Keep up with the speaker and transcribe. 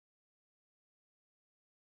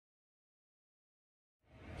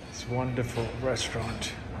this wonderful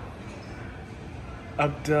restaurant,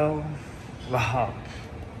 Abdel Wahab.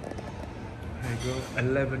 There you go, a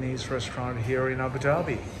Lebanese restaurant here in Abu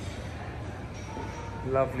Dhabi.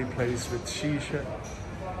 Lovely place with shisha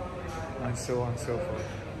and so on and so forth.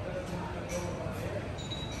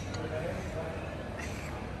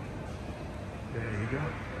 There you go.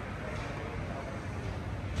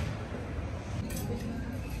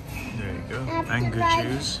 There you go, mango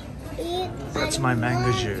juice. That's my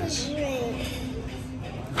mango juice.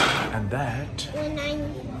 And that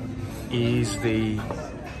is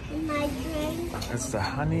that's the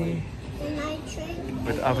honey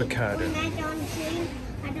with avocado.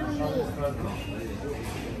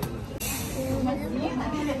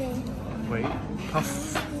 Wait,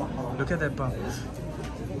 puff. Look at that puff.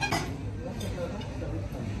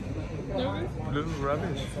 Blue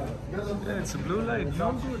rubbish. Yeah, it's a blue light.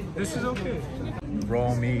 No good. This is okay.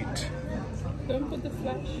 Raw meat. Don't put the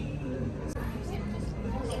flesh.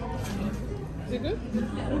 Is it good?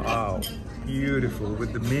 Wow, beautiful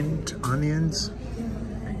with the mint, onions,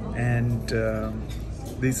 and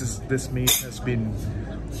this meat has been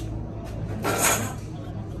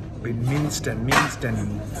minced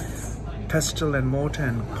and pestle and mortar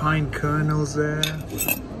and pine kernels there.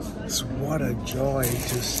 So what a joy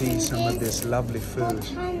to see some of this lovely food.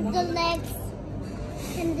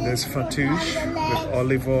 There's fattoush with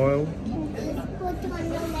olive oil.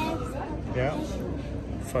 Yeah,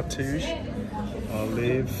 fattoush,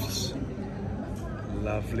 olives,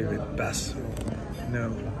 lovely with basil,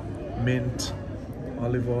 mint,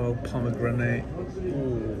 olive oil, pomegranate.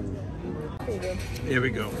 Ooh. Here we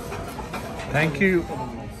go. Thank you.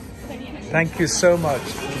 Thank you so much.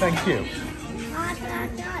 Thank you.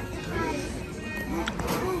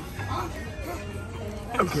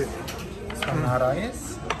 Okay. Some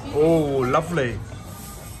rice. Oh, lovely.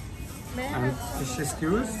 And fish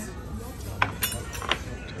skewers.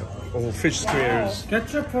 Oh, fish squares.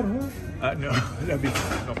 Ketchup for who? No, that'd be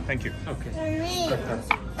no. Thank you. Okay.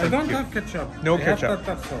 I don't have ketchup. No I have ketchup.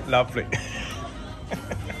 tartar sauce. Lovely.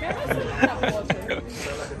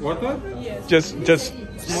 Water? Just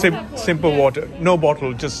simple water. No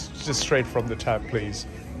bottle. Just straight from the tap, please.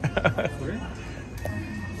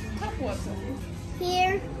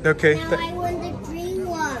 Here. Okay. Now I want the green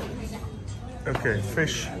one. Okay.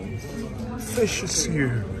 Fish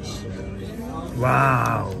skewers.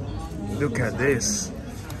 Wow. Look at this.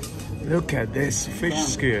 Look at this fish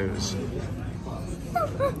skewers.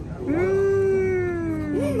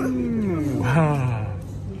 Wow.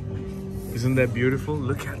 Isn't that beautiful?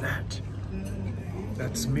 Look at that.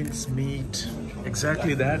 That's minced meat.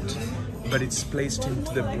 Exactly that. But it's placed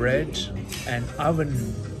into the bread and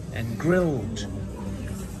oven and grilled.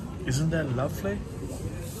 Isn't that lovely?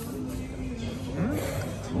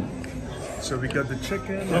 So we got the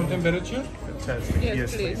chicken. Room temperature? Fantastic.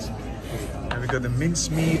 Yes, please. And we got the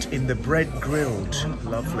minced meat in the bread grilled.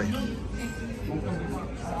 Lovely.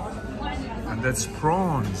 And that's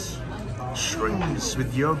prawns, shrimps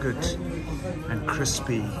with yogurt and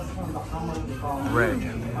crispy bread.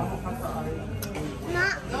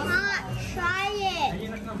 Not try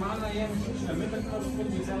it.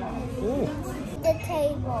 Oh. The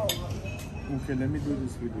table. Okay, let me do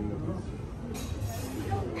this with you.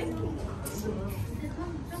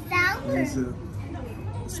 There's a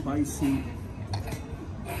spicy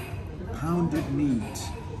pounded meat.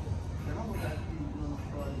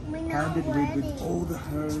 Pounded with all the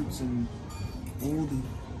herbs and all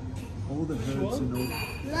the herbs and all.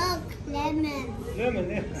 Look, lemon. Lemon,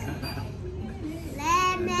 yeah.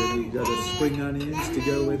 And then you got the spring onions to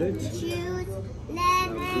go with it. Juice,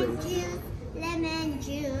 lemon juice, lemon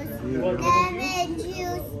juice, lemon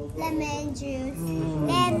juice, lemon juice,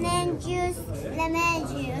 lemon juice,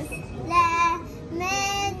 lemon juice, lemon juice, lemon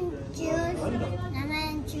juice,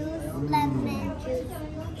 lemon juice, lemon juice,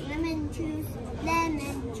 lemon juice,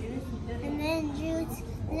 lemon juice,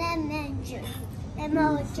 lemon juice,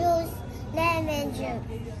 lemon juice, lemon juice,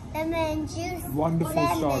 lemon juice, Wonderful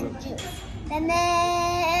lemon salad. juice, lemon.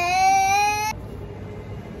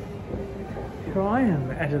 Here I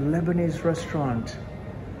am at a Lebanese restaurant.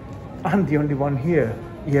 I'm the only one here.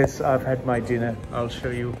 Yes, I've had my dinner. I'll show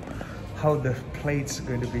you how the plates are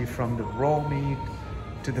going to be, from the raw meat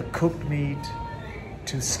to the cooked meat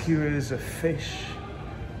to skewers of fish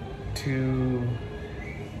to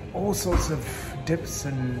all sorts of dips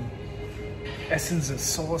and essence of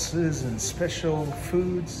sauces and special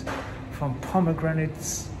foods, from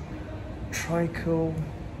pomegranates, treacle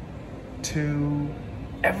to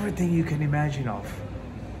everything you can imagine of.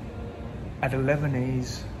 At a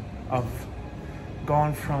Lebanese, I've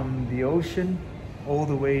gone from the ocean all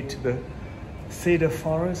the way to the cedar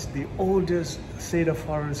forest, the oldest cedar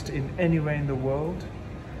forest in anywhere in the world.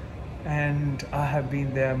 And I have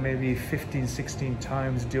been there maybe 15, 16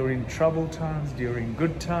 times during troubled times, during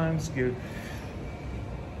good times.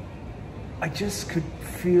 I just could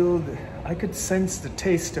feel, I could sense the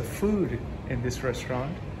taste of food in this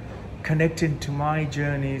restaurant, connecting to my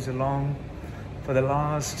journeys along for the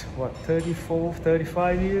last, 34,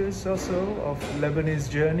 35 years or so of Lebanese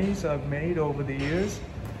journeys I've made over the years.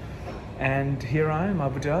 And here I am,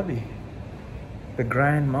 Abu Dhabi, the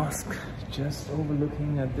Grand Mosque, just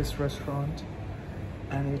overlooking at this restaurant.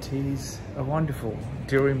 And it is a wonderful,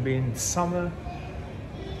 during being summer,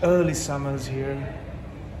 early summers here,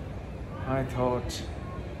 I thought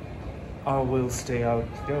I will stay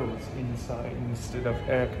outdoors inside instead of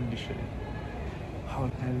air conditioning.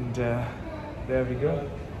 And there we go.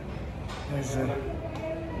 There's a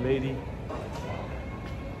lady.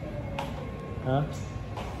 Huh?